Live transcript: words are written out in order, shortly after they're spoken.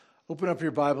Open up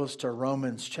your Bibles to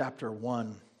Romans chapter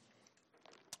 1.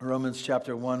 Romans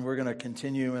chapter 1, we're going to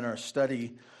continue in our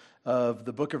study of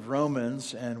the book of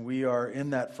Romans, and we are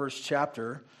in that first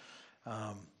chapter.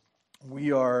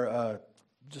 We are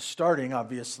just starting,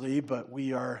 obviously, but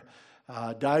we are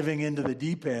diving into the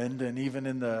deep end, and even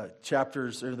in the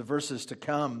chapters or the verses to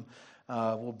come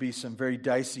will be some very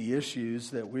dicey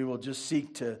issues that we will just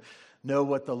seek to know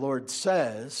what the Lord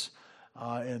says,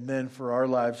 and then for our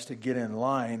lives to get in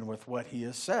line with what He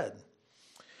has said.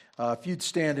 If you'd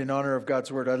stand in honor of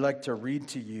God's Word, I'd like to read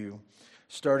to you,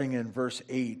 starting in verse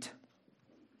 8,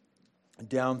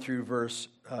 down through verse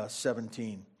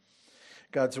 17.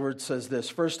 God's Word says this: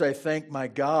 "First I thank my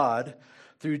God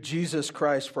through Jesus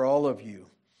Christ for all of you,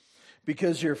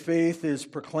 because your faith is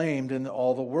proclaimed in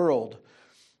all the world.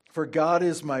 For God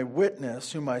is my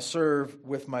witness, whom I serve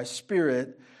with my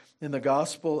spirit in the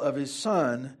gospel of His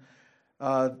Son,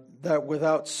 that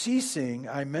without ceasing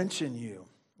I mention you,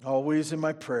 always in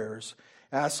my prayers,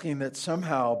 asking that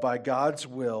somehow by God's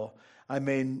will I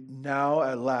may now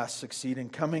at last succeed in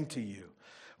coming to you.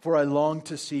 For I long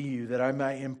to see you, that I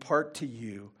might impart to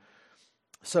you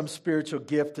some spiritual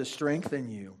gift to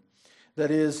strengthen you. That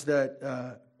is,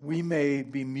 that we may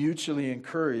be mutually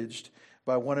encouraged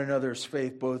by one another's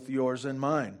faith, both yours and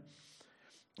mine.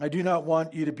 I do not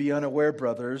want you to be unaware,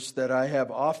 brothers, that I have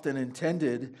often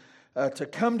intended to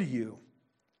come to you,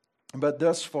 but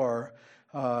thus far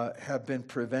have been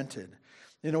prevented,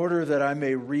 in order that I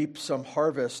may reap some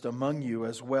harvest among you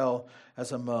as well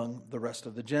as among the rest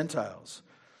of the Gentiles.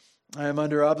 I am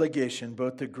under obligation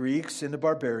both to Greeks and to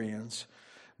barbarians,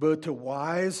 both to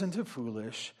wise and to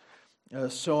foolish,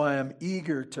 so I am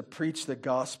eager to preach the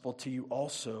gospel to you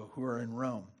also who are in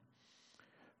Rome.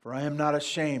 For I am not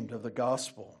ashamed of the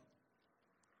gospel,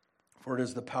 for it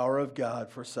is the power of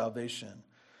God for salvation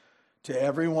to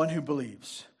everyone who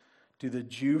believes, to the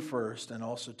Jew first and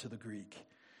also to the Greek.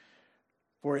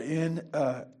 For in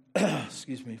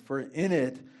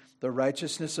it the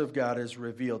righteousness of God is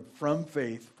revealed from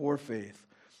faith for faith,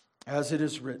 as it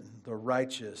is written, the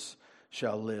righteous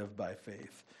shall live by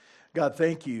faith." God,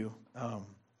 thank you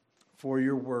for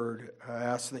your word. I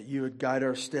ask that you would guide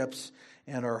our steps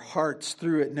and our hearts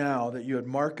through it now, that you would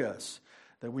mark us,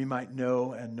 that we might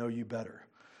know and know you better.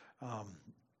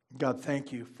 God,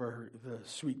 thank you for the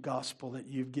sweet gospel that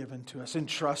you've given to us,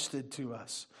 entrusted to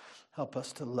us. Help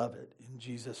us to love it. In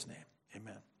Jesus' name,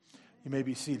 amen. You may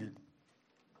be seated.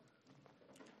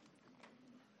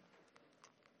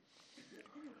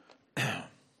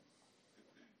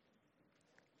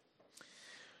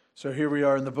 So here we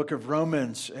are in the book of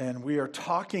Romans, and we are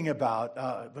talking about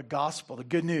the gospel, the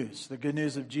good news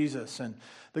of Jesus. And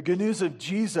the good news of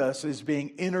Jesus is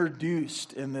being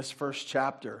introduced in this first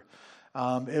chapter.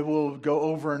 It will go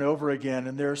over and over again,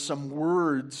 and there are some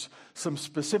words, some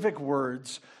specific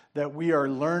words that we are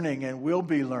learning and will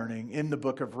be learning in the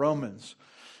book of Romans.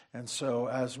 And so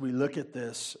as we look at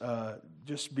this,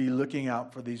 just be looking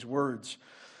out for these words.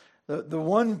 The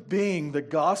one being the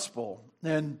gospel.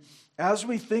 And as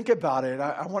we think about it,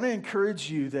 I want to encourage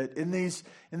you that in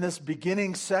this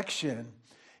beginning section,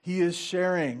 he is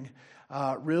sharing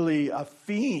really a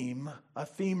theme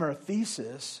or a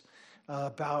thesis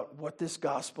about what this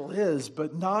gospel is,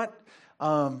 but not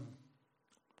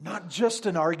just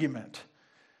an argument.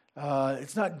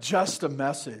 It's not just a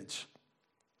message.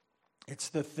 It's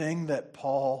the thing that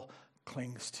Paul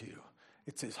clings to.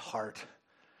 It's his heart.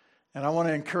 And I want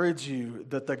to encourage you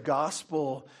that the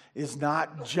gospel is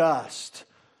not just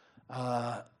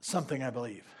something I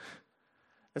believe.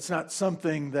 It's not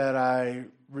something that I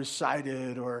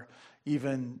recited or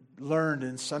even learned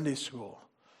in Sunday school.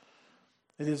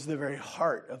 It is the very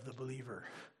heart of the believer.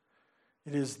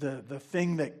 It is the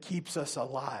thing that keeps us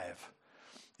alive.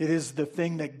 It is the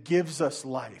thing that gives us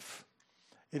life.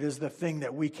 It is the thing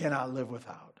that we cannot live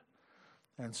without.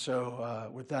 And so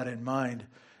with that in mind,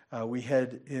 we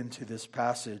head into this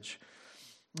passage.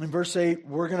 In verse 8,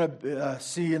 we're going to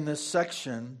see in this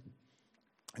section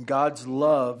God's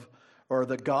love, or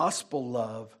the gospel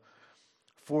love,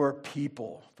 for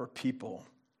people.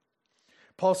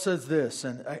 Paul says this,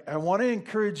 and I want to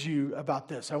encourage you about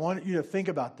this. I want you to think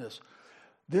about this.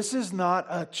 This is not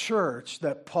a church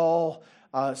that Paul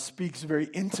speaks very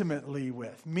intimately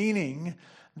with, meaning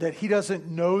that he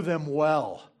doesn't know them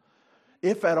well,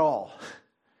 if at all.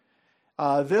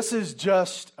 This is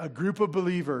just a group of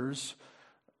believers,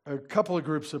 a couple of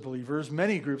groups of believers,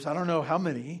 many groups, I don't know how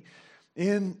many,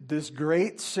 in this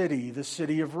great city, the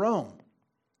city of Rome.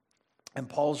 And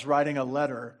Paul's writing a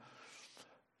letter,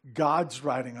 God's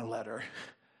writing a letter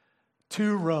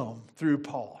to Rome through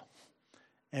Paul.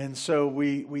 And so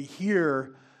we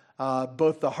hear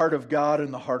both the heart of God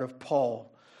and the heart of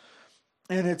Paul.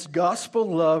 And it's gospel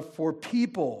love for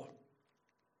people.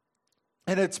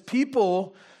 And it's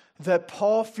people that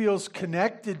Paul feels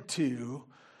connected to,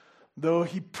 though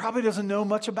he probably doesn't know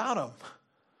much about them.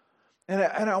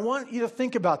 And I want you to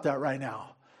think about that right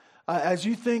now. As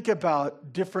you think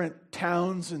about different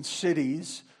towns and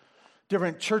cities,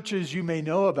 different churches you may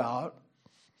know about,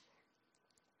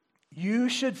 you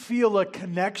should feel a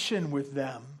connection with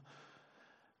them.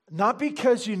 Not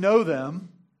because you know them,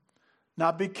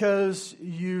 not because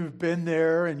you've been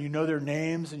there and you know their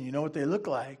names and you know what they look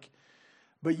like,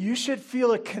 but you should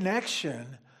feel a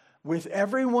connection with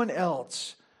everyone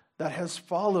else that has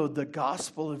followed the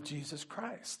gospel of Jesus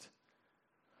Christ.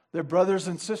 They're brothers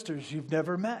and sisters you've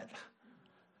never met.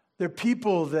 They're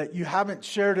people that you haven't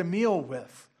shared a meal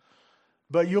with,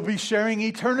 but you'll be sharing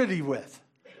eternity with.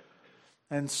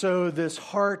 And so this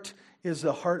heart is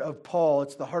the heart of Paul.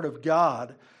 It's the heart of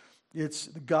God. It's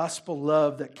the gospel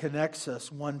love that connects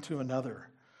us one to another.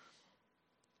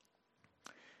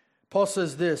 Paul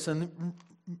says this, and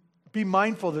be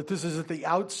mindful that this is at the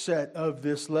outset of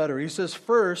this letter. He says,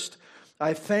 "First,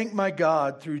 I thank my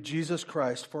God through Jesus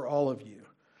Christ for all of you."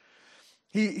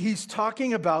 He's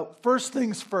talking about first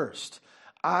things first.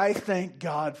 I thank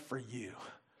God for you.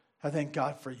 I thank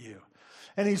God for you.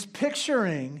 And he's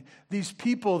picturing these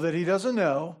people that he doesn't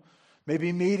know,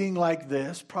 maybe meeting like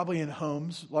this, probably in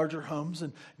homes, larger homes,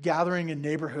 and gathering in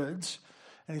neighborhoods.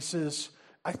 And he says,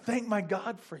 I thank my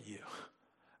God for you.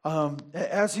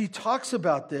 As he talks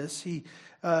about this, he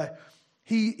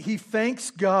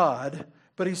thanks God,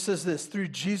 but he says this, through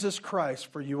Jesus Christ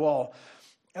for you all.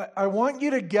 I want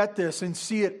you to get this and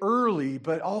see it early,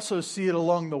 but also see it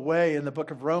along the way in the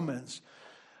book of Romans.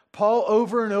 Paul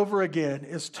over and over again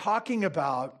is talking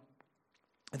about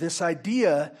this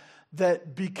idea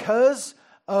that because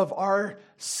of our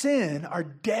sin, our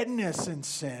deadness in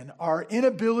sin, our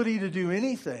inability to do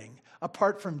anything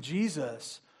apart from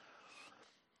Jesus,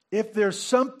 if there's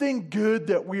something good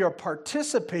that we are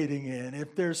participating in,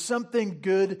 if there's something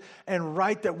good and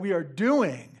right that we are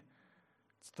doing,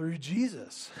 it's through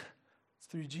Jesus. It's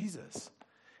through Jesus.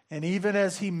 And even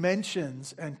as he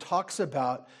mentions and talks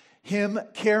about him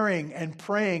caring and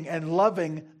praying and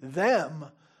loving them,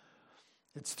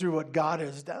 it's through what God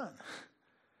has done.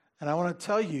 And I want to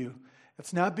tell you,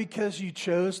 it's not because you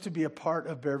chose to be a part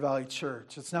of Bear Valley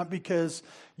Church. It's not because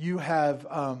you have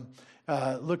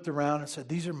looked around and said,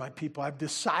 these are my people. I've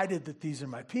decided that these are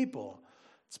my people.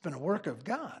 It's been a work of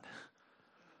God.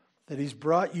 That he's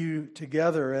brought you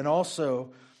together, and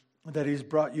also that he's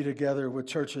brought you together with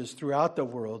churches throughout the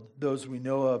world, those we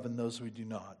know of and those we do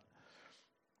not.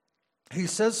 He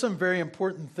says some very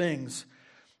important things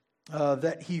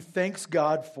that he thanks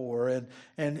God for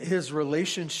and his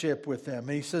relationship with them.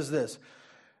 And he says this,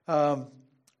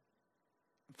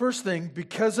 first thing,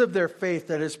 because of their faith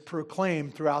that is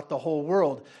proclaimed throughout the whole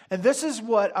world. And this is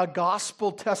what a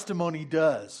gospel testimony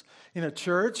does. In a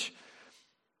church,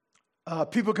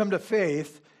 people come to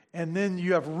faith, and then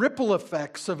you have ripple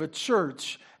effects of a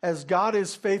church as God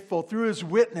is faithful through his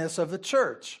witness of the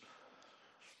church.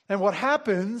 And what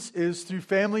happens is through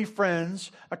family,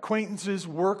 friends, acquaintances,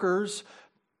 workers,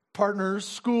 partners,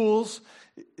 schools,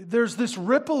 there's this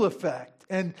ripple effect.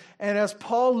 And as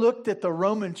Paul looked at the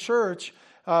Roman church,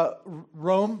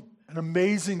 Rome, an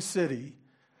amazing city,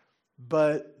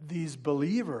 but these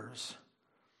believers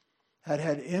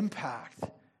had impact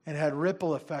and had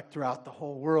ripple effect throughout the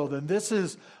whole world. And this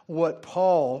is what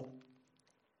Paul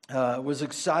was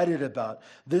excited about.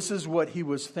 This is what he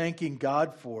was thanking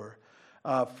God for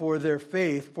their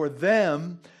faith, for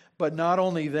them, but not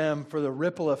only them, for the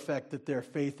ripple effect that their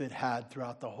faith had had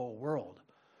throughout the whole world.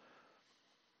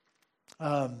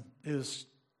 It was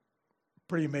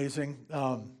pretty amazing.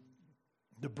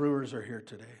 The Brewers are here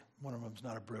today. One of them's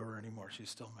not a brewer anymore.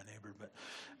 She's still my neighbor.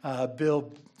 But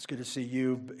Bill, it's good to see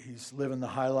you. He's living the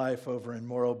high life over in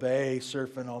Morro Bay,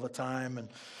 surfing all the time.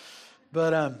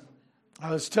 But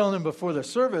I was telling him before the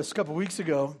service a couple weeks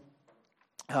ago,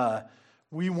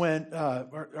 we went,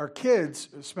 our kids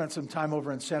spent some time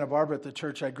over in Santa Barbara at the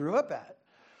church I grew up at.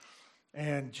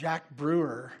 And Jack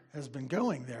Brewer has been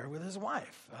going there with his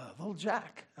wife, little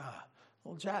Jack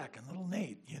and little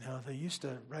Nate. You know, they used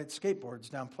to ride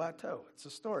skateboards down Plateau. It's a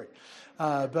story.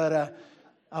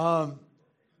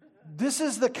 This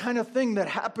is the kind of thing that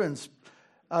happens.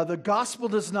 The gospel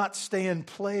does not stay in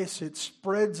place. It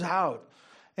spreads out.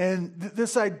 And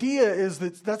this idea is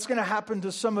that that's going to happen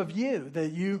to some of you,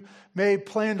 that you may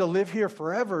plan to live here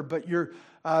forever, but you're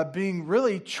being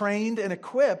really trained and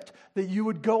equipped that you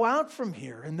would go out from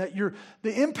here, and that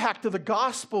the impact of the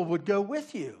gospel would go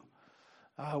with you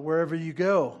wherever you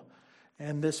go.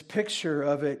 And this picture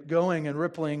of it going and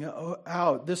rippling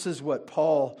out, this is what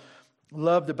Paul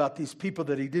loved about these people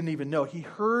that he didn't even know. He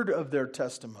heard of their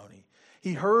testimony.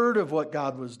 He heard of what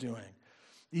God was doing,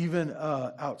 even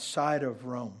outside of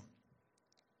Rome.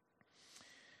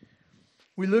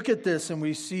 We look at this and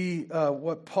we see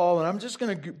what Paul, and I'm just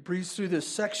going to breeze through this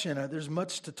section. There's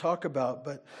much to talk about,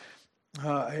 but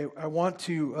I want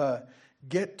to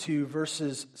get to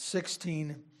verses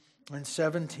 16 and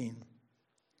 17.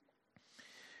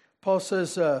 Paul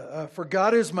says, "For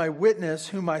God is my witness,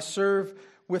 whom I serve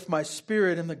with my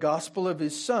spirit in the gospel of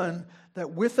his Son, that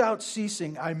without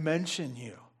ceasing I mention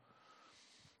you."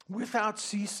 Without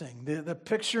ceasing. The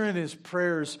picture in his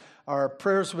prayers are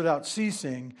prayers without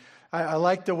ceasing. I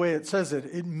like the way it says it.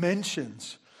 It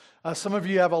mentions. Some of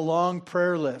you have a long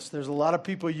prayer list. There's a lot of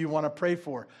people you want to pray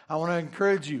for. I want to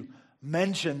encourage you,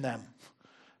 mention them.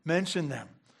 Mention them.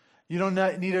 You don't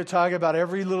need to talk about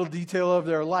every little detail of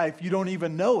their life. You don't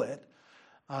even know it.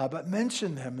 But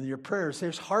mention them in your prayers.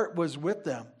 His heart was with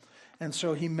them. And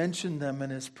so he mentioned them in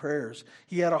his prayers.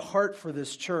 He had a heart for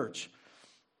this church.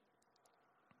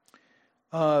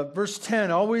 Verse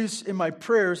 10, always in my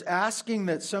prayers, asking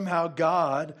that somehow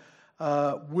God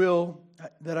will,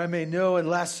 that I may know and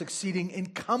last succeeding in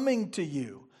coming to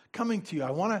you. Coming to you.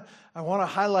 I want to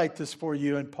highlight this for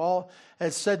you. And Paul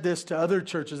has said this to other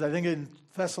churches. I think in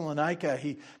Thessalonica,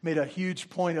 he made a huge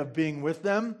point of being with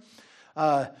them.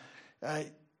 I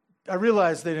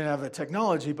realized they didn't have the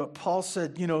technology, but Paul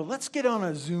said, let's get on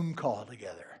a Zoom call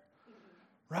together.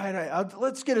 Right?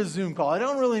 Let's get a Zoom call. I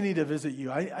don't really need to visit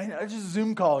you. I just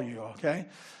Zoom call you, okay?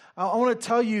 I want to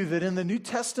tell you that in the New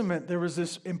Testament, there was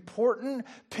this important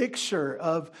picture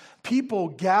of people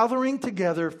gathering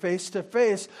together face to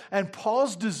face. And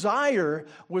Paul's desire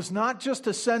was not just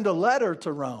to send a letter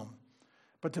to Rome,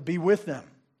 but to be with them.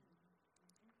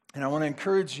 And I want to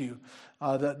encourage you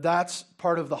that that's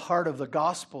part of the heart of the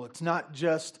gospel. It's not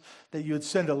just that you would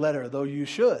send a letter, though you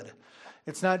should.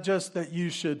 It's not just that you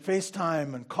should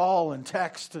FaceTime and call and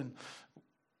text and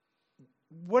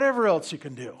whatever else you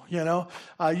can do,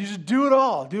 You should do it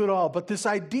all. But this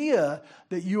idea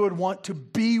that you would want to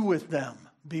be with them.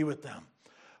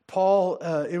 Paul,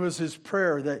 it was his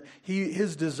prayer that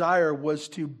his desire was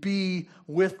to be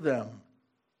with them.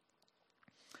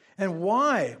 And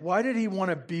why? Why did he want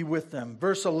to be with them?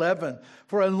 Verse 11,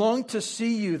 "For I long to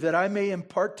see you, that I may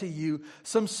impart to you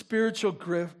some spiritual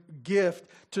gift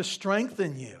to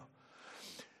strengthen you."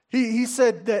 He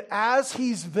said that as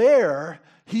he's there,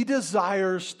 he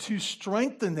desires to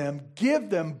strengthen them, give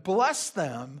them, bless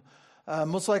them,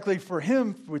 most likely for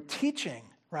him with teaching,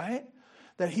 right?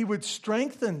 That he would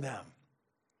strengthen them.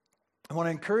 I want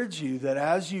to encourage you that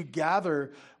as you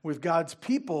gather with God's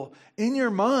people, in your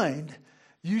mind,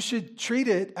 you should treat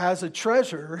it as a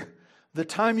treasure, the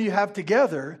time you have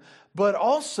together, but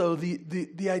also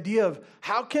the idea of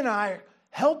how can I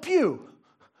help you?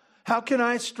 How can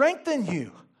I strengthen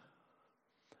you?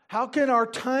 How can our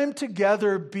time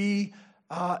together be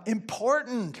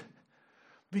important?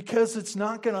 Because it's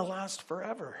not going to last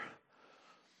forever.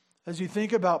 As you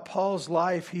think about Paul's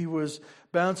life, he was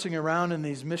bouncing around in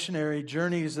these missionary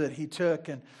journeys that he took,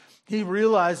 and he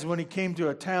realized when he came to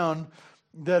a town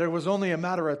that it was only a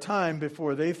matter of time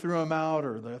before they threw him out,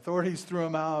 or the authorities threw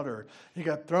him out, or he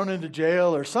got thrown into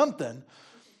jail or something.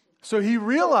 So he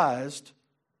realized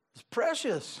it's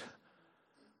precious.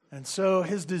 And so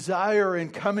his desire in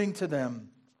coming to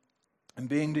them and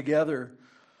being together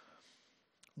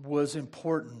was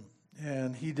important.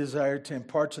 And he desired to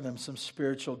impart to them some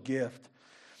spiritual gift.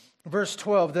 Verse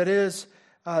 12, that is,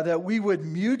 that we would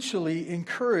mutually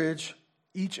encourage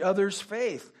each other's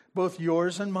faith, both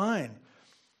yours and mine.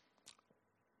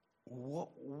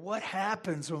 What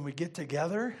happens when we get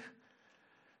together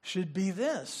should be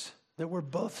this, that we're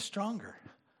both stronger.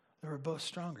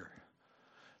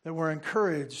 That we're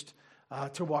encouraged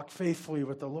to walk faithfully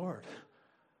with the Lord.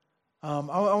 I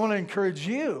want to encourage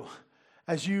you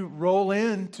as you roll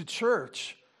into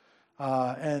church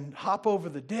and hop over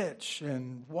the ditch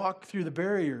and walk through the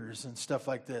barriers and stuff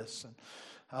like this.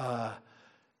 And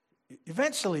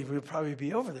eventually we'll probably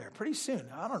be over there pretty soon.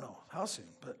 I don't know how soon,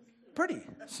 but pretty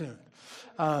soon.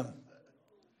 What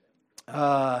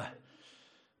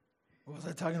was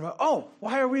I talking about? Oh,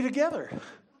 why are we together?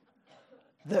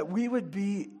 That we would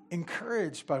be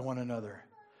encouraged by one another.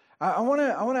 I want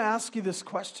to ask you this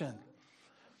question.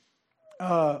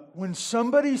 When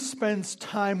somebody spends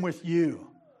time with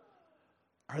you,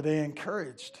 are they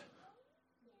encouraged?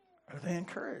 Are they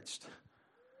encouraged?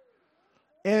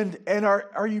 And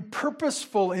are you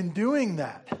purposeful in doing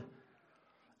that?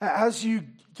 As you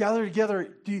gather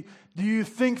together, do you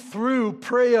think through,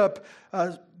 pray up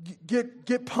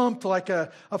get pumped like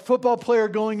a football player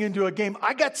going into a game.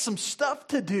 I got some stuff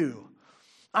to do.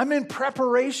 I'm in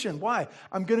preparation. Why?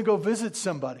 I'm going to go visit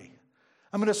somebody.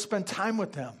 I'm going to spend time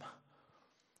with them.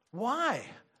 Why?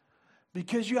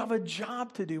 Because you have a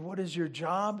job to do. What is your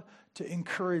job? To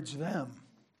encourage them.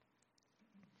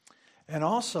 And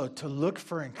also to look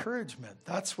for encouragement.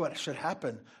 That's what should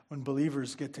happen when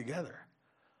believers get together.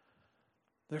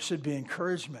 There should be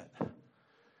encouragement.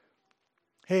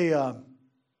 Hey,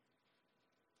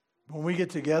 when we get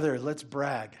together, let's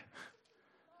brag.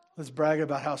 Let's brag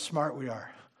about how smart we are.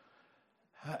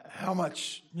 How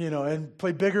much, and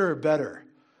play bigger or better.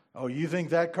 Oh, you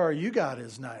think that car you got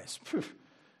is nice? Phew,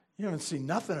 you haven't seen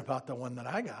nothing about the one that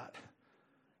I got.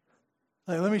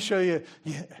 Let me show you.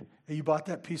 You bought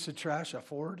that piece of trash, a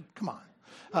Ford? Come on.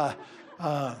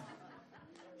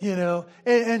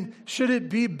 And should it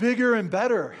be bigger and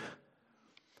better?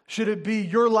 Should it be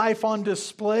your life on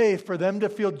display for them to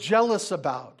feel jealous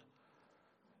about?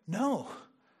 No.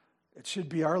 It should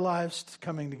be our lives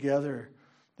coming together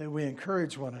that we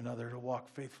encourage one another to walk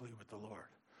faithfully with the Lord.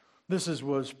 This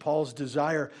was Paul's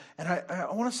desire. And I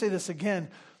want to say this again.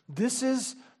 This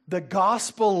is the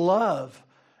gospel love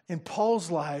in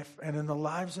Paul's life and in the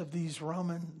lives of this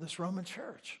Roman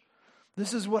church.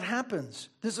 This is what happens.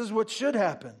 This is what should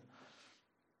happen.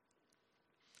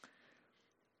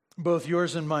 Both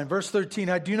yours and mine. Verse 13,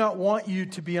 I do not want you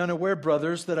to be unaware,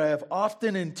 brothers, that I have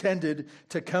often intended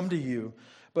to come to you,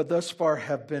 but thus far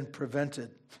have been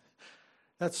prevented.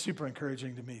 That's super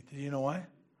encouraging to me. Do you know why?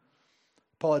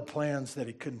 Paul had plans that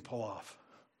he couldn't pull off.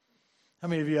 How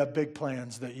many of you have big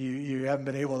plans that you haven't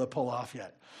been able to pull off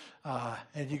yet?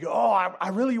 And you go, I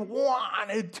really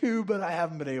wanted to, but I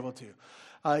haven't been able to.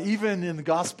 Even in the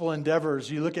gospel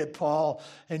endeavors, you look at Paul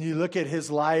and you look at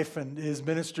his life and his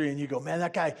ministry and you go, man,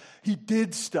 that guy, he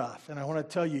did stuff. And I want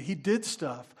to tell you, he did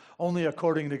stuff only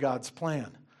according to God's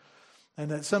plan. And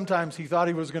that sometimes he thought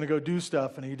he was going to go do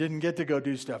stuff and he didn't get to go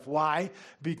do stuff. Why?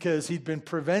 Because he'd been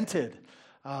prevented.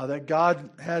 That God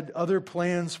had other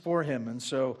plans for him. And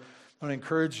so I want to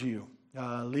encourage you,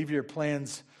 leave your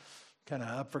plans kind of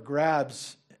up for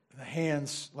grabs,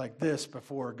 hands like this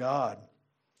before God.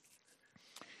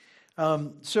 He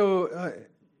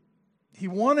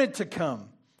wanted to come.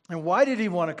 And why did he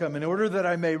want to come? In order that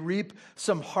I may reap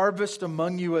some harvest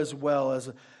among you as well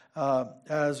as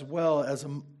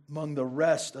among the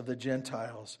rest of the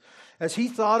Gentiles. As he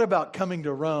thought about coming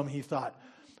to Rome, he thought,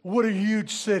 what a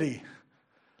huge city.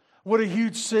 What a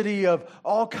huge city of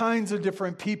all kinds of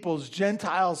different peoples,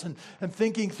 Gentiles, and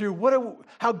thinking through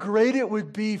how great it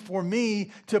would be for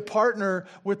me to partner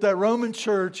with that Roman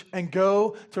church and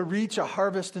go to reach a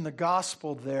harvest in the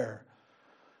gospel there.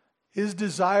 His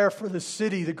desire for the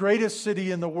city, the greatest city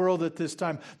in the world at this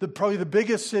time, probably the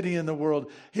biggest city in the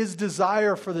world, his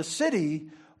desire for the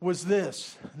city was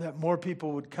this, that more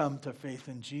people would come to faith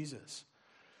in Jesus.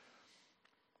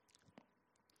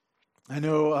 I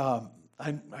know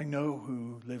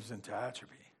who lives in Tehachapi.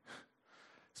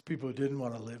 It's people who didn't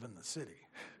want to live in the city.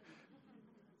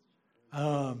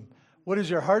 What is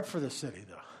your heart for the city,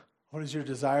 though? What is your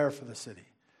desire for the city?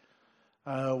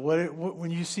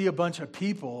 When you see a bunch of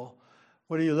people,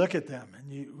 what do you look at them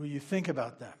and you think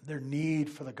about them? Their need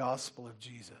for the gospel of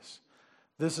Jesus.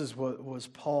 This is what was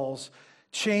Paul's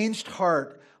changed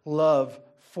heart love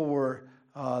for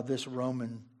this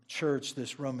Roman church,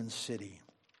 this Roman city.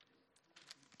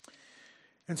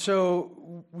 And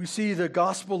so we see the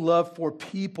gospel love for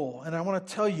people. And I want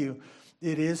to tell you,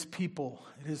 it is people.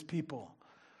 It is people.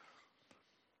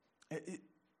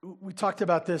 We talked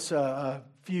about this a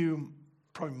few,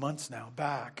 probably months now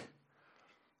back.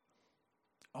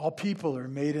 All people are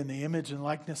made in the image and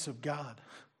likeness of God.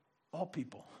 All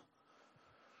people.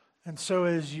 And so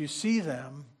as you see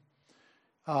them,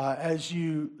 as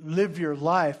you live your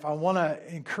life, I want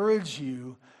to encourage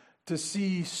you to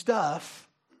see stuff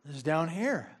is down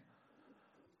here.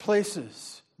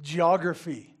 Places,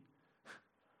 geography,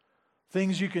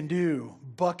 things you can do,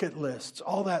 bucket lists,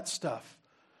 all that stuff.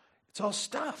 It's all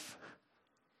stuff.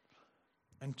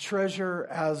 And treasure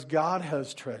as God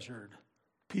has treasured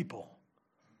people,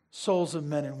 souls of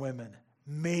men and women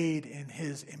made in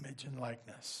his image and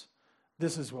likeness.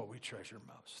 This is what we treasure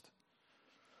most.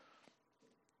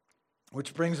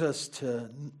 Which brings us to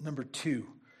number 2.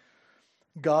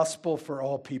 Gospel for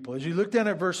all people. As you look down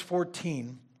at verse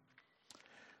 14,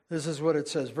 this is what it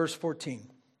says. Verse 14.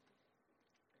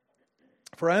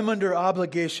 For I am under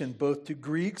obligation both to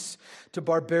Greeks, to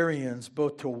barbarians,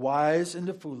 both to wise and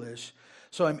to foolish.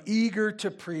 So I'm eager to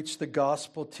preach the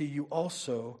gospel to you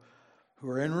also who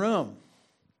are in Rome.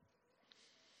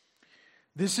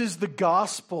 This is the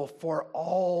gospel for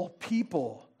all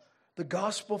people. the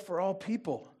gospel for all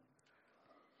people.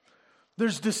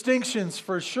 There's distinctions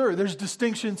for sure. There's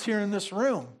distinctions here in this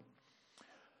room.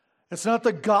 It's not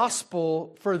the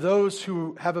gospel for those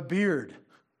who have a beard.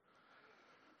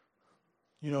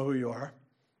 You know who you are.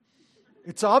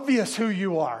 It's obvious who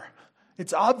you are.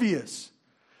 It's obvious.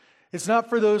 It's not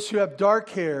for those who have dark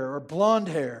hair or blonde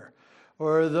hair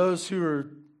or those who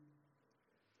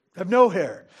have no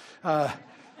hair.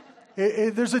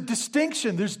 There's a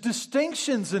distinction. There's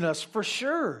distinctions in us for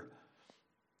sure.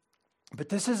 But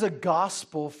this is a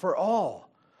gospel for all.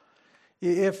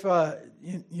 If,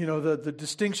 the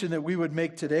distinction that we would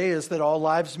make today is that all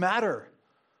lives matter.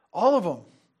 All of them.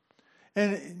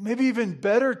 And maybe even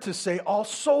better to say all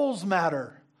souls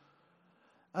matter.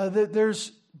 That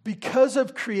there's, because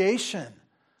of creation,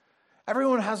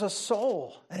 everyone has a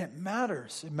soul and it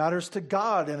matters. It matters to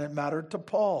God and it mattered to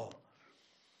Paul.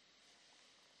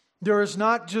 There is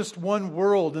not just one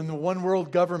world and the one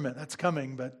world government that's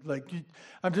coming, but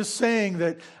I'm just saying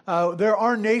that there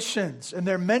are nations and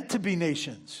they're meant to be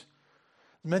nations.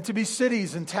 Meant to be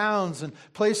cities and towns and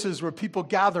places where people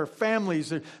gather,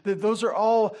 families. Those are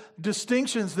all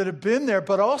distinctions that have been there,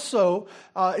 but also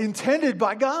intended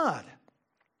by God.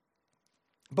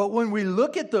 But when we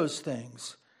look at those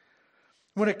things,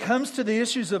 when it comes to the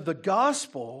issues of the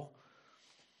gospel,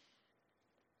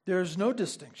 there's no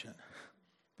distinction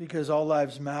because all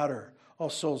lives matter, all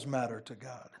souls matter to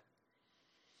God.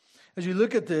 As you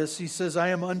look at this, he says, I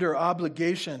am under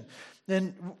obligation.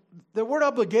 And the word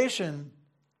obligation,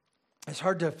 it's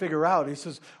hard to figure out. He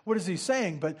says, what is he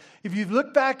saying? But if you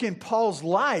look back in Paul's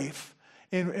life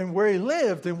and where he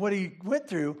lived and what he went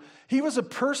through, he was a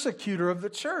persecutor of the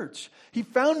church. He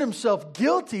found himself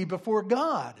guilty before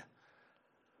God.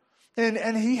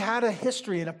 And he had a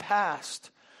history and a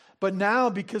past. But now,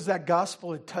 because that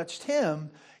gospel had touched him,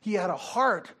 he had a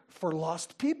heart for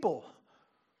lost people.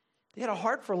 He had a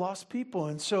heart for lost people.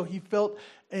 And so he felt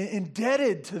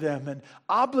indebted to them and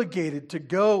obligated to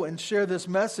go and share this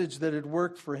message that had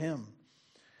worked for him.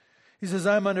 He says,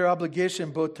 I'm under obligation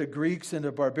both to Greeks and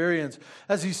to barbarians.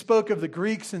 As he spoke of the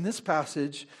Greeks in this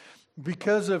passage,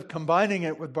 because of combining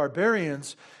it with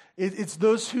barbarians, it's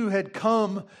those who had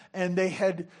come and they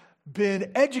had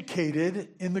been educated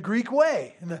in the Greek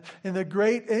way, in the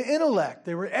great intellect.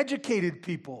 They were educated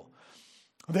people.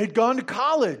 They'd gone to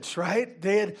college, right?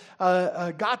 They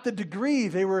had got the degree.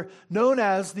 They were known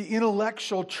as the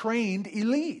intellectual trained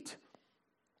elite.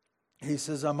 He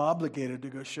says, I'm obligated to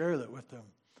go share that with them.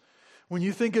 When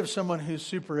you think of someone who's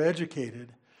super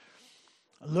educated,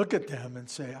 look at them and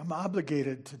say, I'm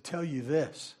obligated to tell you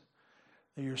this,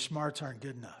 that your smarts aren't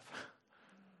good enough,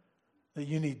 that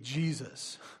you need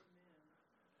Jesus.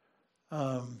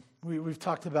 We've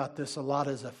talked about this a lot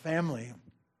as a family,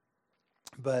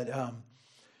 but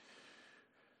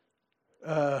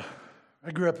I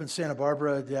grew up in Santa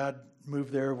Barbara. Dad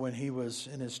moved there when he was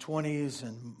in his 20s,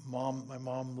 and my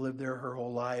mom lived there her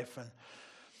whole life. And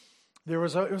it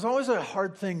was always a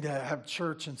hard thing to have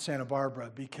church in Santa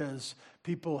Barbara because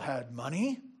people had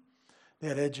money, they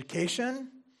had education,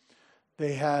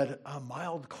 they had a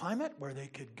mild climate where they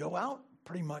could go out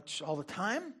pretty much all the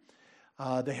time.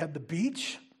 They had the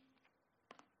beach.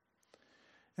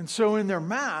 And so in their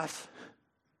math,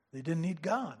 they didn't need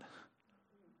God.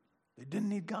 They didn't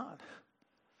need God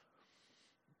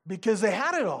because they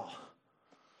had it all.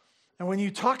 And when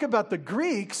you talk about the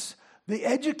Greeks, the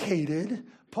educated,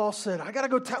 Paul said, I got to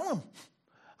go tell them.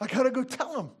 I got to go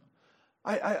tell them.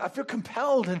 I feel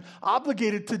compelled and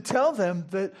obligated to tell them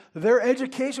that their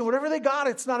education, whatever they got,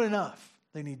 it's not enough.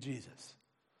 They need Jesus.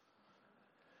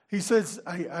 He says,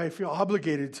 I feel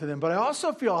obligated to them, but I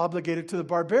also feel obligated to the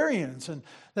barbarians. And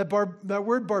that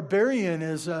word barbarian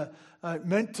is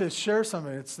meant to share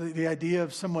something. It's the idea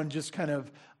of someone just kind of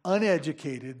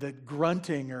uneducated, that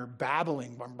grunting or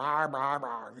babbling, kind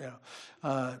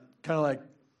of like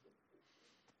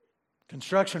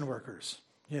construction workers,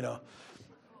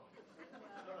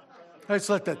 I just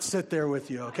let that sit there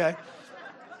with you, okay?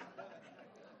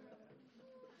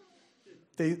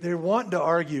 They're wanting to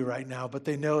argue right now, but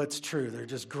they know it's true. They're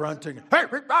just grunting.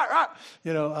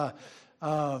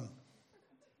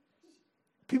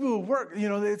 People who work,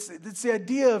 it's the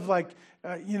idea of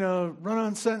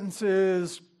run-on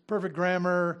sentences, perfect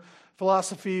grammar,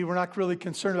 philosophy. We're not really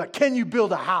concerned about, can you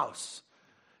build a house?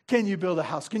 Can you build a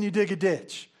house? Can you dig a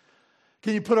ditch?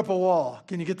 Can you put up a wall?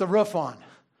 Can you get the roof on?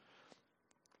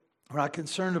 We're not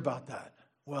concerned about that.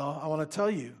 Well, I want to tell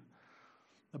you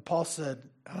that Paul said,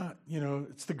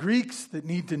 it's the Greeks that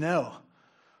need to know,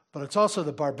 but it's also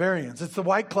the barbarians. It's the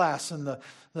white class and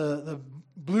the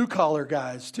blue-collar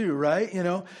guys too, right?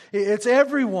 It's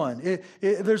everyone.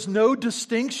 There's no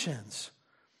distinctions.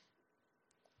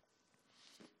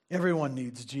 Everyone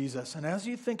needs Jesus. And as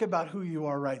you think about who you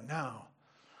are right now,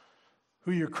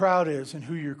 who your crowd is and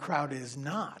who your crowd is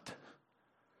not,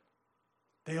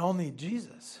 they all need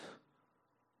Jesus.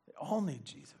 They all need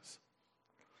Jesus.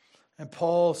 And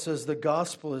Paul says the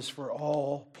gospel is for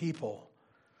all people.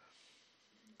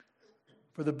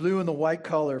 For the blue and the white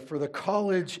collar, for the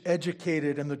college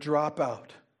educated and the dropout.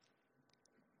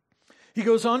 He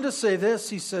goes on to say this.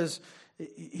 He says,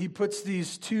 he puts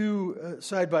these two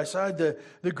side by side, the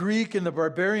Greek and the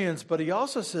barbarians, but he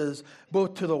also says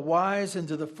both to the wise and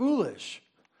to the foolish.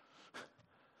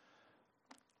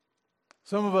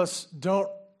 Some of us don't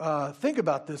think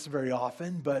about this very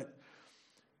often, but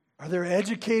are there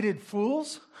educated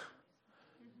fools?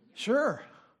 Sure.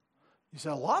 You say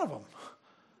a lot of them.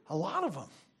 A lot of them.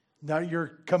 Now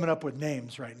you're coming up with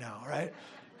names right now, right?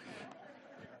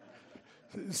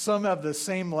 Some have the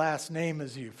same last name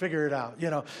as you. Figure it out.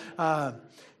 You're going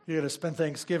to spend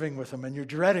Thanksgiving with them and you're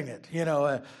dreading it.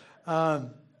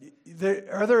 Are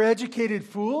there educated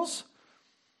fools?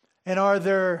 And are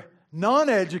there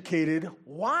non-educated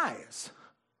wise?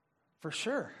 For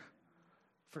sure.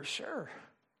 For sure.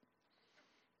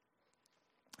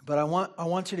 But I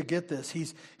want you to get this.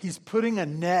 He's putting a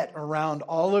net around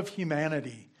all of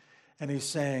humanity. And he's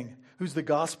saying, who's the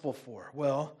gospel for?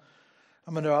 Well,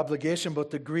 I'm under obligation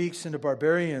both to Greeks and to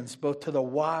barbarians, both to the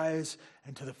wise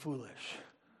and to the foolish.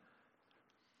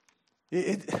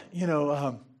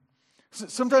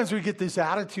 Sometimes we get this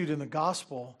attitude in the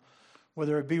gospel,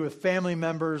 whether it be with family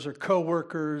members or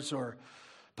coworkers or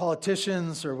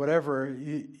politicians or whatever,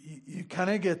 you kind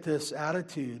of get this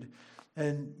attitude,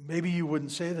 and maybe you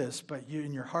wouldn't say this, but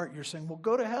in your heart you're saying, well,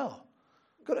 go to hell.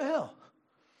 Go to hell.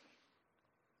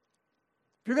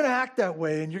 If you're going to act that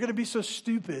way and you're going to be so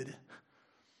stupid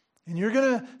and you're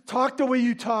going to talk the way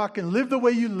you talk and live the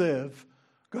way you live,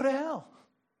 go to hell.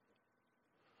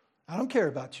 I don't care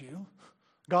about you.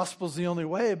 Gospel's the only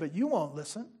way, but you won't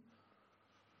listen.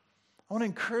 I want to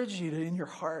encourage you to, in your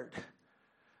heart,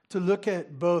 to look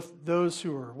at both those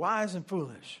who are wise and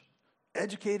foolish,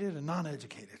 educated and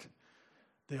non-educated.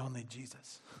 They all need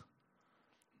Jesus.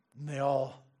 And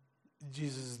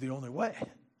Jesus is the only way.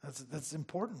 That's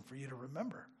important for you to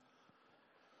remember.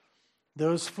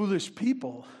 Those foolish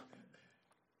people,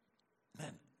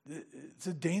 man, it's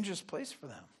a dangerous place for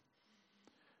them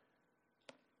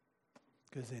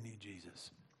because they need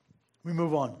Jesus. We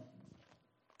move on.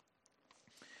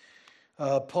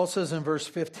 Paul says in verse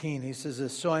 15, he says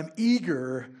this, so I'm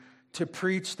eager to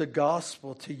preach the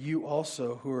gospel to you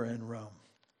also who are in Rome.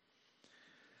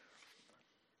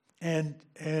 And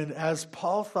as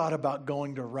Paul thought about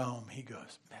going to Rome, he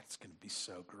goes, man, it's going to be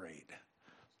so great.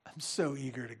 I'm so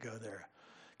eager to go there.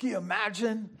 Can you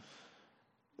imagine?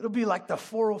 It'll be like the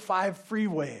 405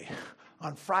 freeway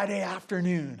on Friday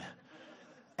afternoon.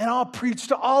 And I'll preach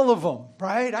to all of them,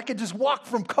 right? I could just walk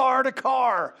from car to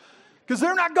car because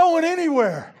they're not going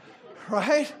anywhere,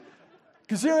 right?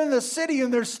 Because they're in the city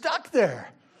and they're stuck there.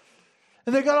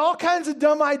 And they got all kinds of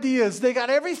dumb ideas. They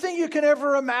got everything you can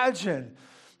ever imagine.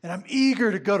 And I'm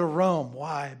eager to go to Rome.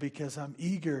 Why? Because I'm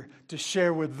eager to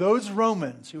share with those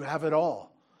Romans who have it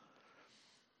all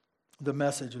the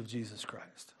message of Jesus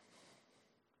Christ.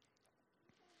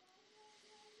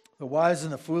 The wise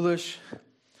and the foolish,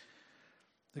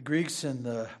 the Greeks and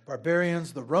the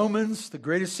barbarians, the Romans, the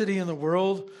greatest city in the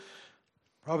world,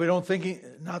 probably not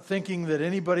thinking that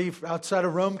anybody outside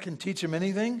of Rome can teach them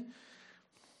anything.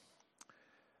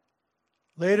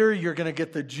 Later, you're going to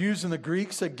get the Jews and the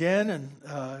Greeks again and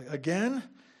again.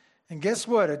 And guess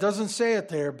what? It doesn't say it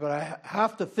there, but I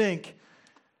have to think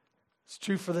it's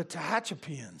true for the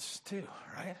Tehachapians too,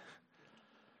 right?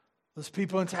 Those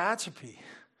people in Tehachapi.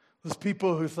 Those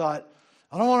people who thought,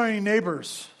 I don't want any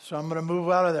neighbors, so I'm going to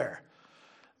move out of there.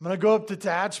 I'm going to go up to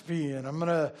Tehachapi and I'm going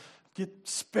to get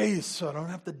space so I don't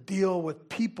have to deal with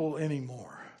people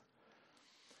anymore.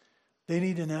 They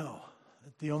need to know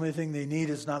that the only thing they need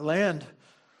is not land,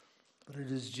 but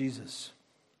it is Jesus.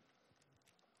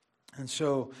 And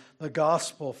so the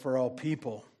gospel for all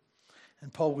people.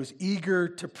 And Paul was eager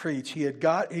to preach. He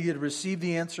had received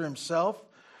the answer himself.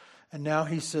 And now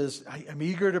he says, I'm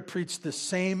eager to preach the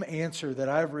same answer that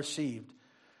I've received.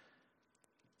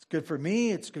 It's good for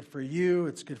me. It's good for you.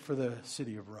 It's good for the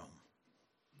city of Rome.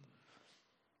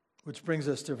 Which brings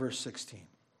us to verse 16.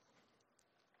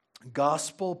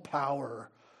 Gospel power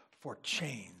for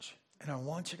change. And I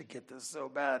want you to get this so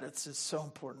bad. It's just so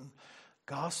important.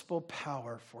 Gospel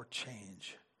power for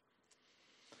change.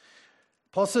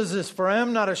 Paul says this, for I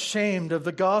am not ashamed of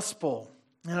the gospel.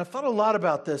 And I've thought a lot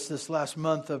about this last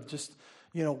month of just,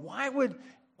 why would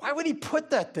he put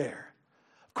that there?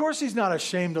 Of course he's not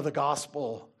ashamed of the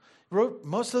gospel. wrote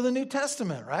most of the New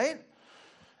Testament, right?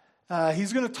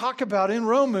 He's going to talk about in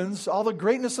Romans all the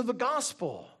greatness of the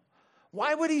gospel.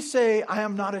 Why would he say, I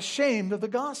am not ashamed of the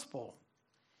gospel?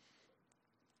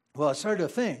 Well, I started to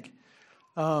think,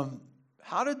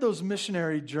 how did those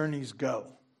missionary journeys go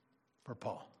for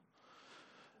Paul?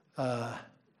 John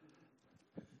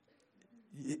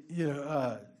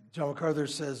MacArthur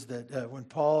says that when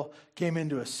Paul came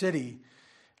into a city,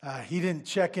 he didn't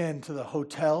check into the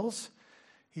hotels.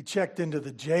 He checked into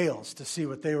the jails to see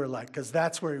what they were like, because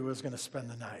that's where he was going to spend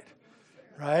the night,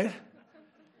 right?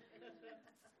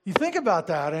 You think about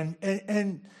that,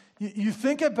 and you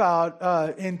think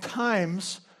about in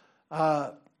times,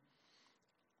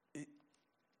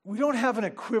 we don't have an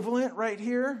equivalent right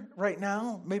here, right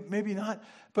now, maybe not,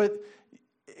 but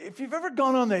if you've ever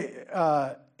gone on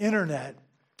the internet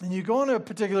and you go on a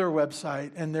particular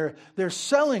website and they're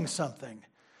selling something,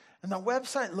 and the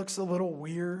website looks a little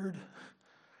weird,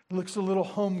 looks a little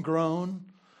homegrown,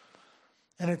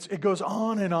 and it goes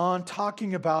on and on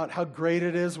talking about how great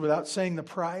it is without saying the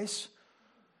price.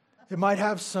 It might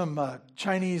have some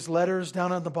Chinese letters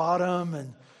down on the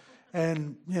bottom,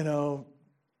 and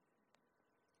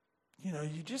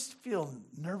you just feel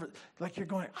nervous, like you're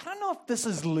going, I don't know if this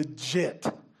is legit.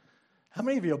 How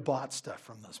many of you have bought stuff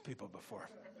from those people before?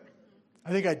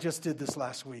 I think I just did this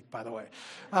last week, by the way.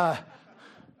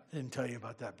 Didn't tell you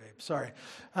about that, babe. Sorry.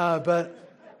 But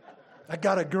I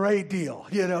got a great deal,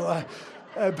 but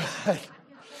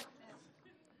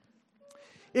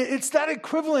it's that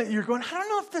equivalent. You're going, I don't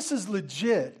know if this is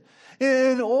legit.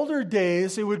 In older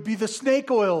days, it would be the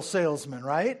snake oil salesman,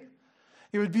 right?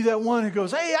 It would be that one who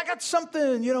goes, hey, I got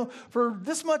something, for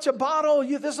this much a bottle.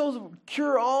 This will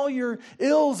cure all your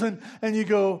ills. And you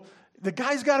go, the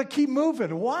guy's got to keep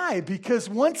moving. Why? Because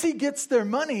once he gets their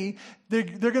money, they're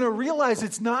going to realize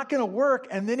it's not going to work.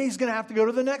 And then he's going to have to go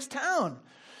to the next town.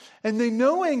 And they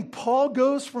knowing Paul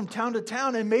goes from town to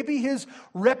town, and maybe his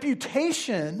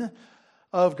reputation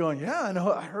of going, yeah,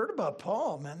 I heard about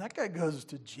Paul. Man, that guy goes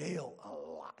to jail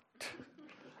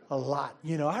a lot.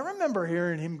 I remember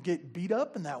hearing him get beat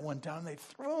up in that one town. They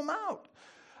threw him out.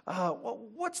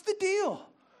 What's the deal?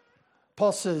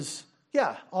 Paul says,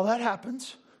 yeah, all that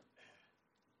happens.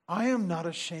 I am not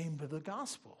ashamed of the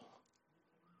gospel.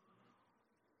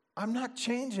 I'm not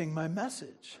changing my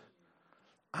message.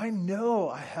 I know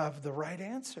I have the right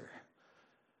answer.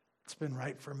 It's been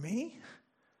right for me.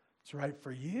 It's right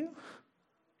for you.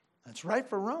 It's right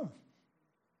for Rome.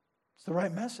 It's the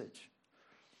right message.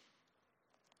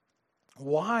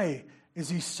 Why is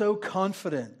he so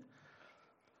confident?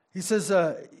 He says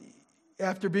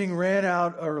after being ran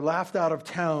out or laughed out of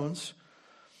towns,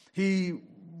 he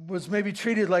was maybe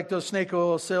treated like those snake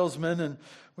oil salesmen and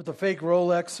with the fake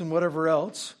Rolex and whatever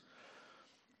else.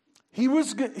 He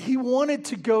wanted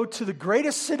to go to the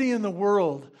greatest city in the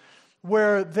world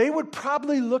where they would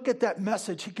probably look at that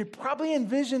message. He could probably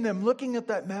envision them looking at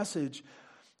that message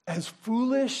as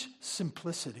foolish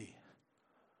simplicity.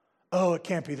 Oh, it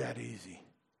can't be that easy.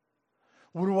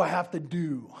 What do I have to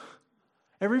do?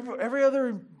 Every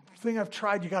other thing I've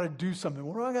tried, you got to do something.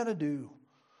 What do I got to do?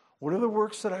 What are the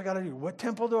works that I got to do? What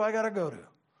temple do I got to go to?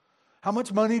 How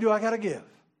much money do I got to give?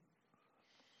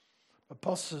 But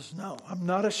Paul says, no, I'm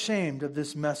not ashamed of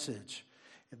this message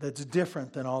that's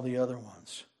different than all the other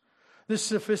ones. This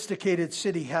sophisticated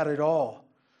city had it all,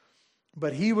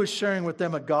 but he was sharing with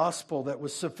them a gospel that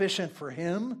was sufficient for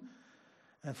him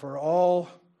and for all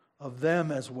of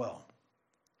them as well.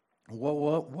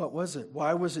 What was it?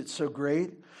 Why was it so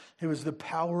great? It was the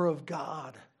power of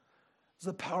God. It was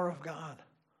the power of God.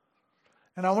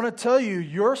 And I want to tell you,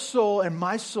 your soul and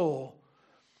my soul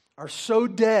are so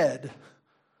dead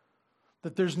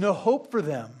that there's no hope for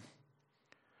them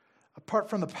apart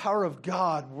from the power of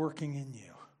God working in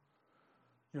you.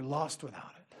 You're lost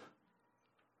without it.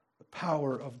 The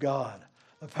power of God.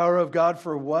 The power of God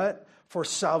for what? For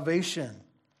salvation.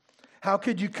 How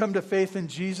could you come to faith in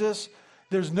Jesus?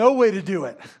 There's no way to do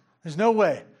it. There's no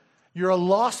way. You're a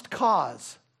lost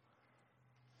cause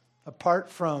apart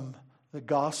from the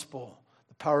gospel,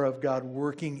 the power of God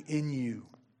working in you.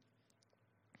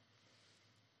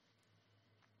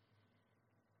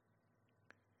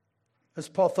 As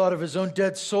Paul thought of his own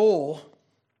dead soul,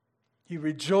 he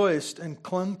rejoiced and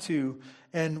clung to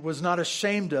and was not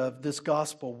ashamed of this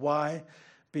gospel. Why?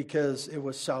 Because it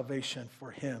was salvation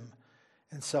for him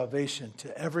and salvation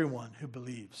to everyone who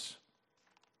believes.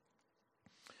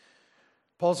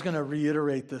 Paul's going to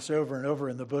reiterate this over and over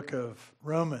in the book of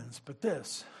Romans, but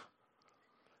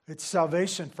it's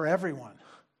salvation for everyone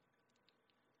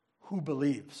who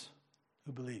believes.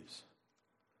 Who believes.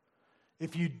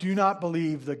 If you do not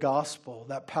believe the gospel,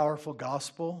 that powerful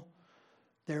gospel,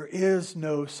 there is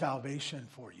no salvation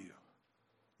for you.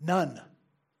 None.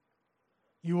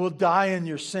 You will die in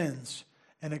your sins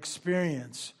and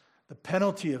experience the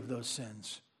penalty of those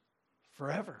sins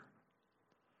forever.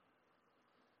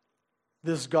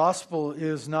 This gospel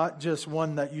is not just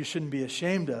one that you shouldn't be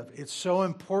ashamed of. It's so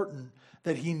important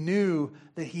that he knew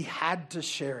that he had to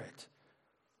share it.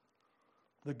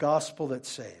 The gospel that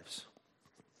saves.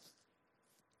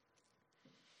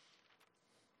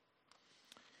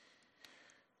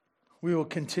 We will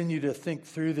continue to think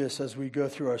through this as we go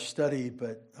through our study,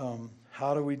 but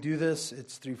how do we do this?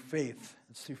 It's through faith.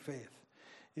 It's through faith.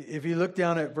 If you look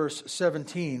down at verse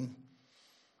 17,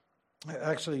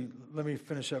 actually, let me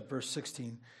finish up verse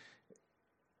 16.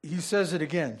 He says it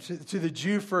again, to the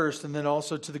Jew first and then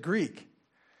also to the Greek.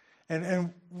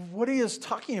 And what he is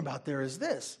talking about there is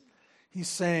this. He's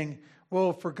saying,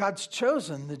 well, for God's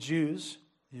chosen the Jews,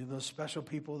 those special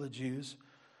people, the Jews,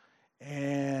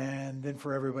 and then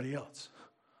for everybody else,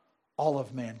 all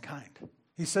of mankind.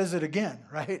 He says it again,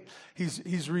 right?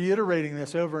 He's reiterating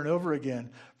this over and over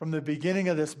again from the beginning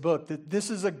of this book, that this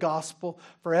is a gospel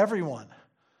for everyone.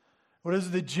 What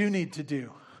does the Jew need to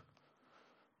do?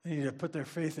 They need to put their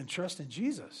faith and trust in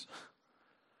Jesus.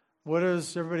 What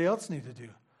does everybody else need to do?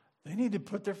 They need to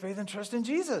put their faith and trust in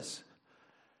Jesus.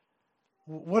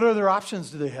 What other options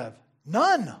do they have?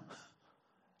 None.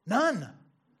 None.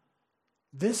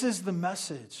 This is the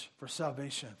message for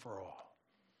salvation for all.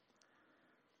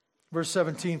 Verse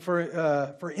 17,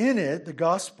 for in it, the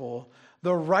gospel,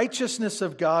 the righteousness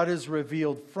of God is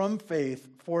revealed from faith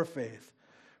for faith.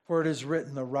 For it is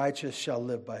written, the righteous shall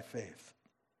live by faith.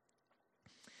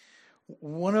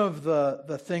 One of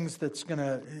the things that's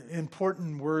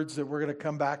important words that we're going to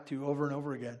come back to over and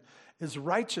over again is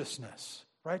righteousness.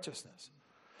 Righteousness.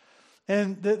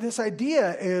 And this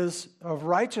idea of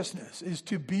righteousness is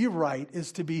to be right,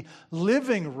 is to be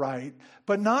living right,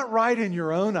 but not right in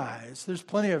your own eyes. There's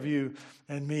plenty of you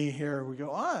and me here. We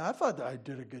go, I thought I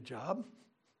did a good job.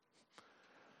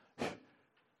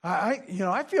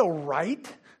 I feel right.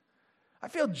 I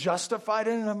feel justified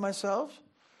in and of myself.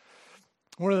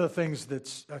 One of the things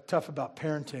that's tough about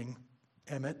parenting,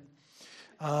 Emmett,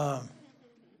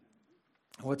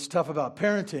 what's tough about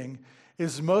parenting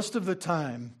is most of the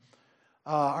time,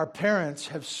 our parents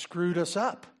have screwed us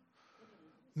up,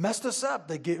 messed us up.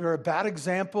 They were a bad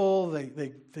example.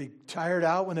 They tired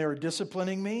out when they were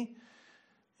disciplining me.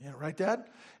 Right, Dad?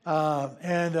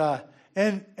 And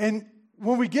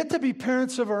when we get to be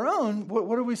parents of our own,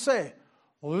 what do we say?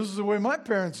 Well, this is the way my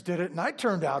parents did it, and I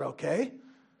turned out okay.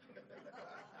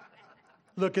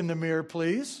 Look in the mirror,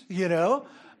 please.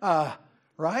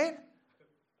 Right?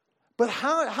 But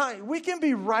how we can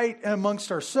be right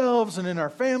amongst ourselves and in our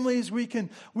families. We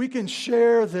can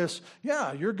share this.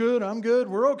 Yeah, you're good. I'm good.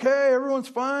 We're okay. Everyone's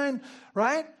fine.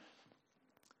 Right?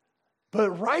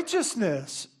 But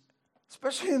righteousness,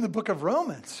 especially in the book of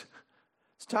Romans,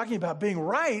 it's talking about being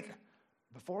right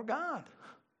before God.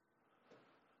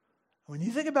 When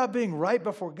you think about being right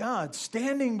before God,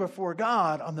 standing before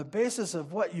God on the basis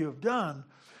of what you have done,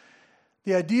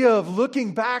 the idea of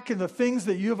looking back in the things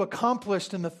that you have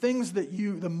accomplished and the things that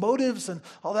the motives and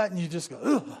all that, and you just go,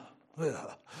 ugh,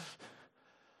 ugh.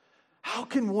 How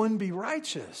can one be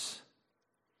righteous?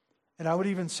 And I would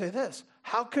even say this,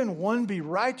 how can one be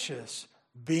righteous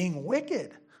being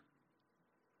wicked?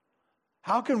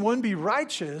 How can one be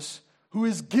righteous who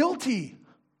is guilty?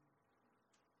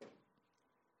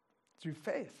 Through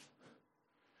faith.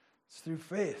 It's through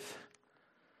faith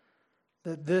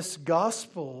that this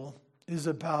gospel is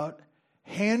about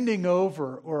handing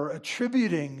over or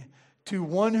attributing to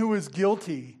one who is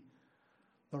guilty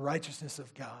the righteousness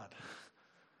of God.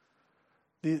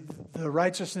 The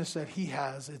righteousness that he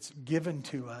has, it's given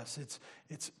to us.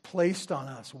 It's placed on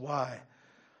us. Why?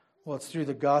 Well, it's through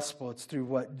the gospel. It's through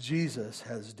what Jesus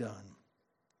has done.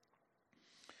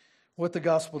 What the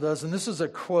gospel does, and this is a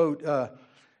quote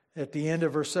at the end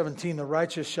of verse 17, the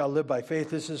righteous shall live by faith.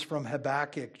 This is from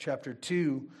Habakkuk chapter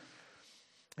 2.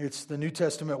 It's the New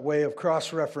Testament way of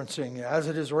cross-referencing as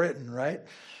it is written, right?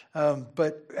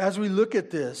 But as we look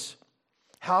at this,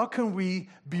 how can we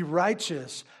be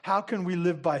righteous? How can we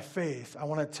live by faith? I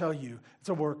want to tell you, it's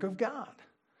a work of God.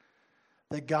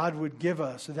 That God would give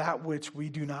us that which we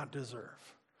do not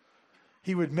deserve.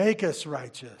 He would make us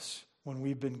righteous when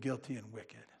we've been guilty and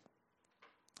wicked.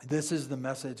 This is the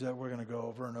message that we're going to go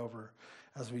over and over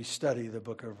as we study the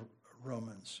book of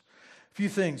Romans. Three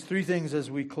things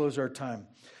as we close our time.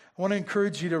 I want to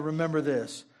encourage you to remember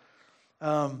this.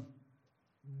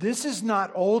 This is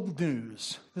not old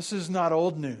news. This is not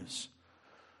old news.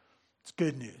 It's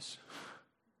good news.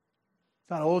 It's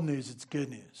not old news, it's good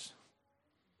news.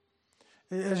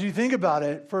 As you think about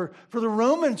it, for the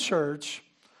Roman church,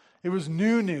 it was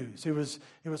new news. It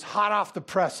was hot off the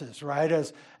presses, right?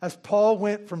 As Paul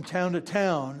went from town to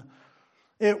town,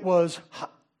 it was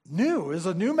new. It was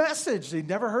a new message they'd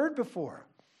never heard before.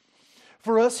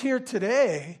 For us here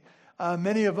today,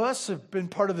 many of us have been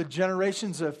part of the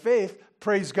generations of faith,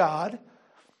 praise God.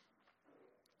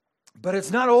 But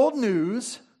it's not old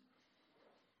news.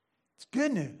 It's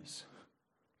good news.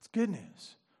 It's good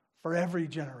news for every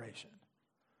generation.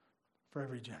 For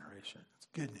every generation. It's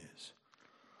good news.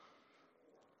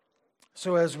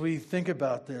 So as we think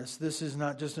about this is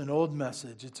not just an old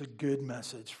message, it's a good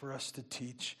message for us to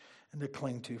teach and to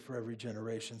cling to for every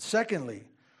generation. Secondly,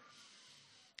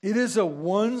 it is a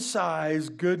one-size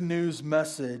good news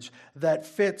message that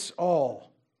fits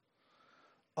all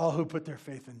who put their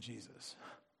faith in Jesus.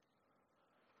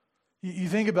 You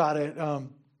think about it,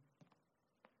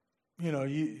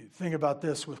 you think about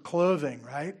this with clothing,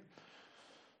 right?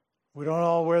 We don't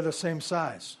all wear the same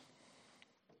size.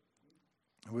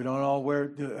 We don't all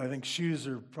wear, I think shoes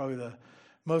are probably the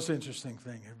most interesting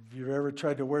thing. Have you ever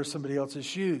tried to wear somebody else's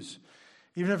shoes?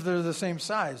 Even if they're the same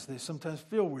size, they sometimes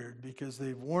feel weird because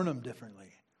they've worn them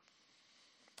differently.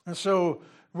 And so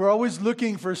we're always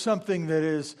looking for something that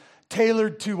is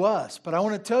tailored to us. But I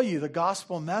want to tell you, the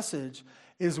gospel message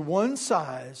is one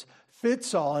size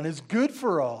fits all and is good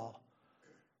for all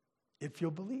if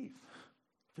you'll believe,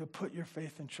 if you'll put your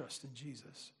faith and trust in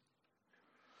Jesus.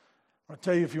 I'll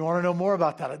tell you, if you want to know more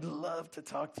about that, I'd love to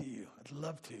talk to you. I'd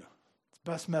love to. It's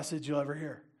the best message you'll ever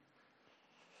hear.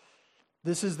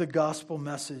 This is the gospel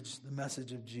message, the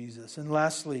message of Jesus. And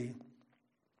lastly,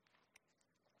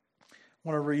 I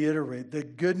want to reiterate, the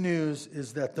good news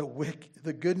is that the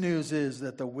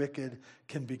wicked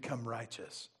can become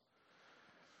righteous.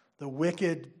 The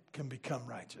wicked can become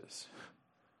righteous.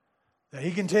 That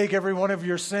he can take every one of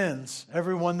your sins,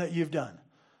 every one that you've done.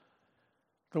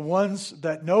 The ones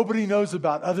that nobody knows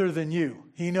about other than you,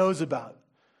 he knows about.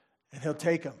 And he'll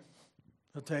take them.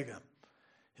 He'll take them.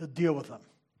 He'll deal with them.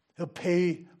 He'll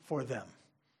pay for them.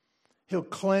 He'll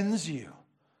cleanse you.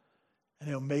 And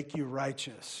he'll make you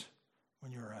righteous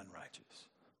when you're unrighteous.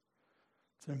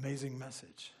 It's an amazing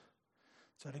message.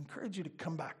 So I'd encourage you to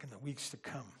come back in the weeks to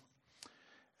come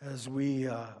as we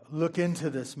look into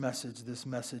this message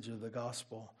of the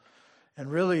gospel.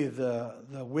 And really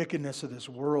the wickedness of this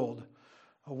world,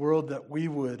 a world that we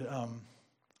would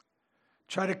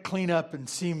try to clean up and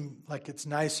seem like it's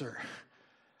nicer.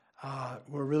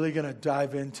 We're really going to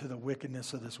dive into the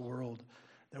wickedness of this world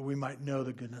that we might know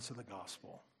the goodness of the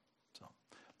gospel. So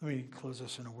let me close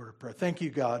this in a word of prayer. Thank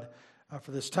you, God,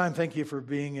 for this time. Thank you for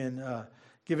being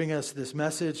giving us this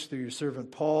message through your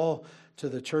servant Paul to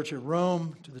the church at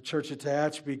Rome, to the church at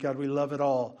Tehachapi. God, we love it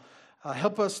all.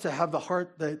 Help us to have the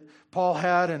heart that Paul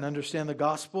had and understand the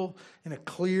gospel in a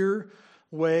clear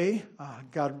way.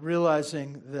 God,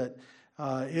 realizing that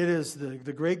it is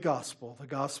the great gospel, the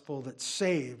gospel that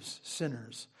saves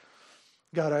sinners.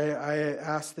 God, I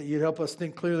ask that you'd help us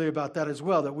think clearly about that as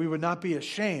well, that we would not be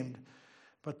ashamed,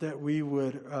 but that we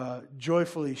would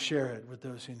joyfully share it with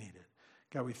those who need it.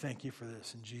 God, we thank you for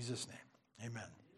this. In Jesus' name, amen.